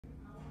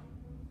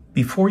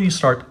Before you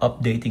start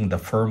updating the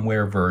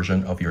firmware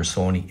version of your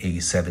Sony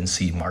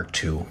A7C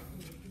Mark II,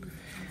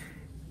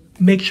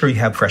 make sure you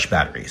have fresh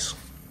batteries.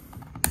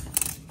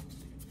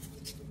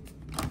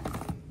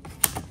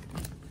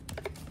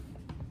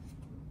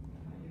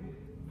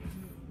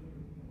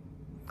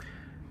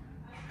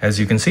 As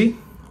you can see,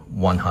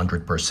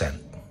 100%.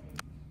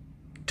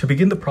 To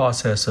begin the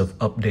process of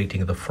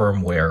updating the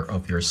firmware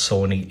of your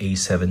Sony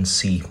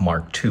A7C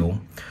Mark II,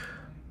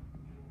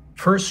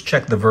 first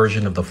check the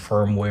version of the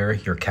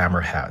firmware your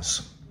camera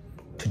has.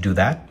 To do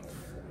that,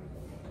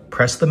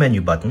 press the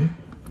menu button.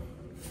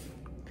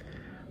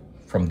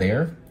 From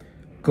there,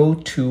 go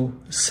to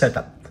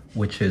Setup,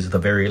 which is the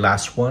very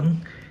last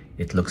one.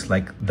 It looks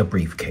like the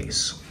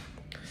briefcase.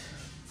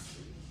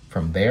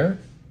 From there,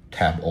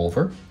 tab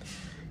over.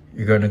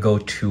 You're going to go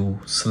to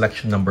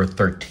selection number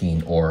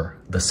 13, or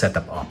the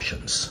setup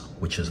options,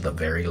 which is the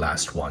very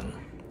last one.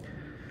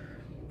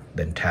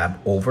 Then tab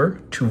over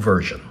to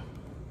version.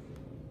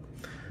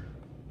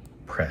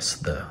 Press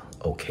the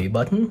OK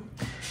button,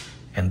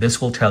 and this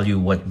will tell you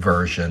what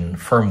version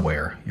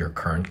firmware your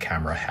current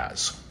camera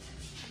has.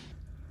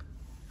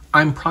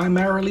 I'm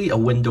primarily a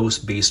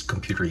Windows-based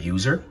computer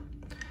user.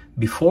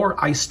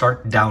 Before I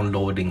start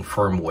downloading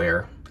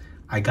firmware,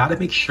 I gotta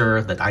make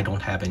sure that I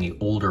don't have any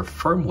older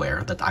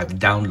firmware that I've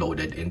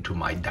downloaded into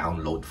my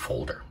download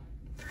folder.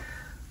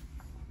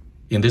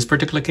 In this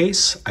particular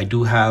case, I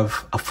do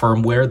have a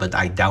firmware that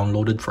I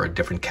downloaded for a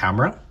different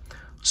camera.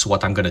 So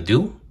what I'm gonna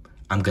do,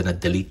 I'm gonna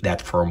delete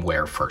that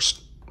firmware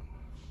first.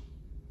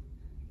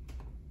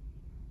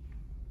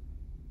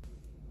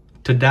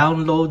 To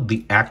download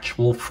the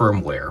actual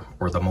firmware,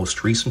 or the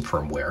most recent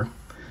firmware,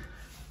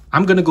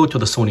 I'm gonna go to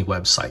the Sony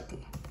website,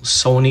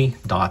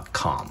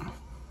 sony.com.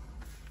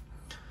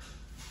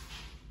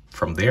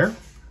 From there,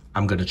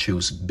 I'm going to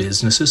choose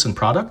Businesses and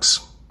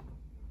Products,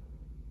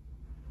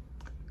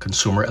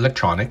 Consumer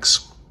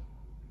Electronics,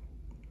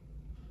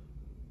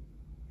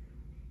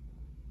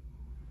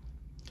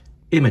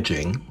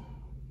 Imaging,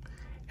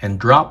 and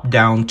drop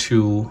down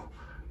to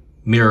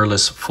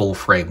Mirrorless Full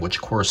Frame, which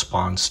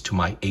corresponds to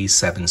my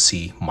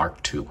A7C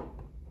Mark II.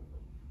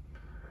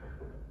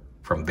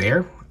 From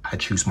there, I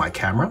choose my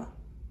camera.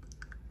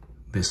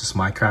 This is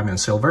my camera in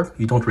silver.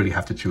 You don't really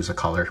have to choose a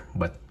color,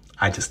 but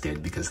I just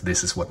did because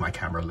this is what my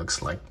camera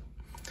looks like.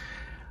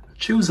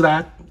 Choose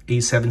that,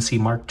 A7C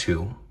Mark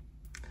II,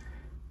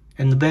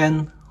 and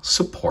then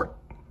Support.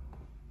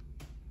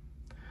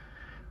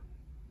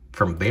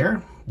 From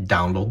there,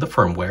 download the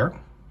firmware.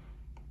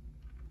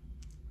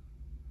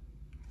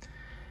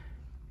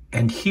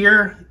 And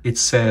here it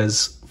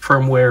says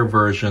firmware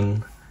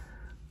version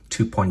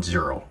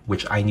 2.0,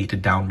 which I need to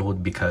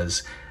download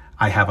because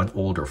I have an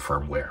older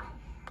firmware.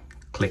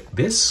 Click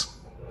this.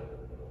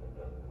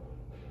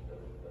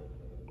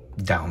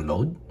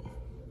 Download.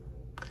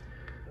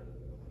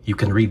 You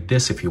can read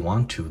this if you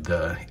want to,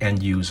 the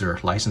end user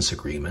license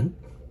agreement,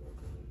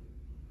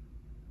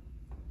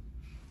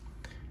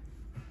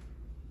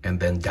 and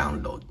then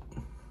download.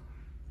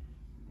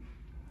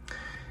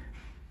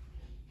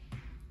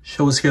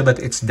 Shows here that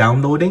it's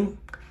downloading,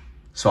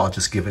 so I'll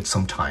just give it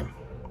some time.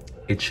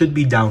 It should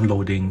be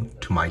downloading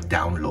to my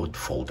download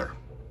folder.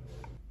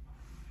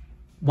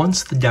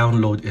 Once the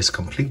download is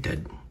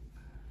completed,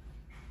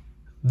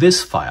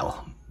 this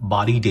file,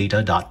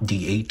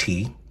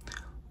 bodydata.dat,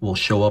 will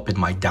show up in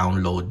my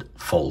download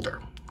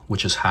folder,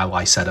 which is how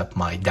I set up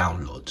my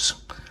downloads.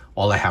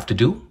 All I have to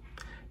do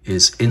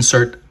is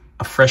insert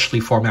a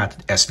freshly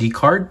formatted SD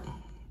card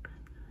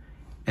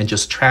and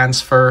just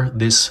transfer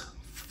this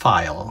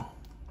file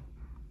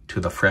to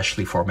the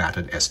freshly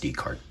formatted SD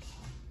card.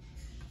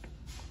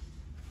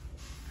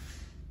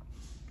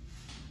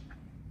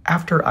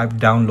 After I've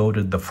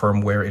downloaded the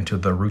firmware into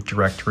the root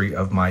directory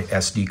of my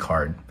SD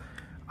card,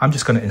 I'm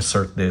just going to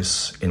insert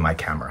this in my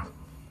camera.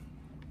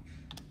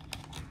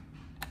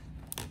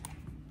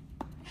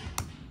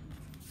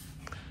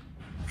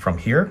 From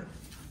here,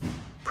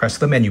 press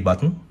the menu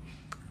button,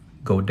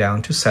 go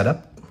down to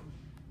Setup,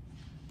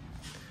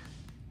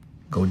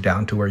 go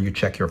down to where you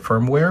check your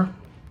firmware,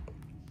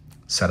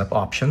 Setup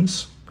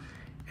Options,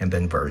 and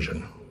then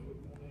Version.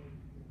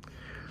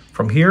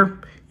 From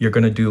here, you're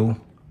going to do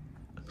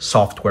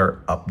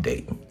Software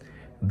Update.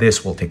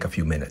 This will take a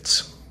few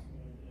minutes.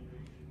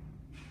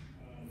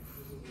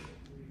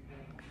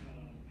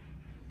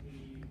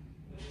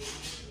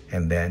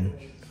 And then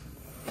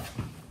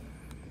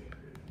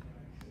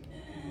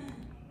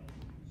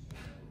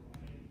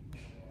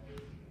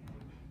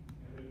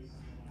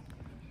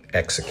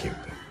execute.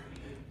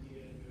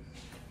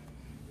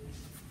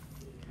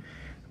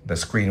 The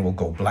screen will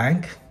go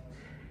blank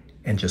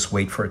and just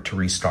wait for it to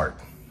restart.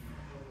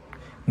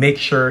 Make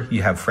sure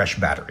you have fresh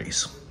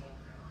batteries.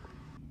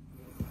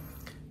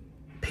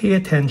 Pay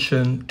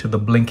attention to the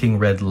blinking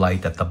red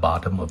light at the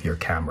bottom of your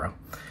camera.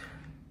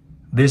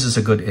 This is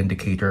a good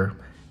indicator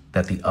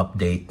that the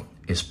update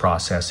is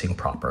processing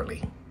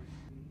properly.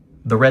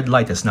 The red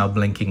light is now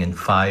blinking in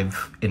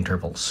 5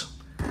 intervals.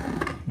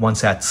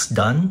 Once that's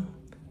done,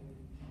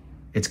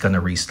 it's going to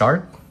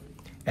restart,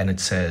 and it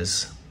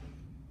says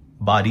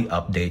body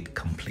update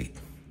complete.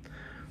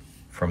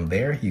 From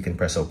there, you can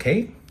press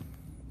OK.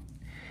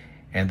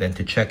 And then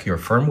to check your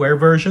firmware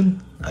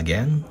version,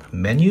 again,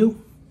 menu,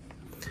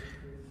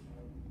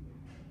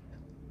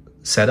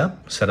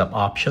 setup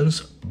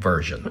options,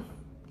 version.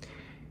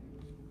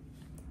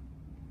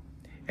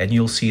 And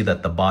you'll see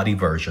that the body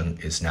version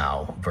is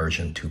now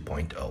version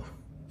 2.0.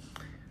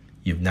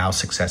 You've now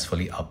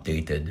successfully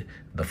updated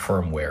the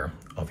firmware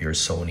of your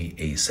Sony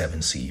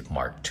A7C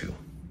Mark II.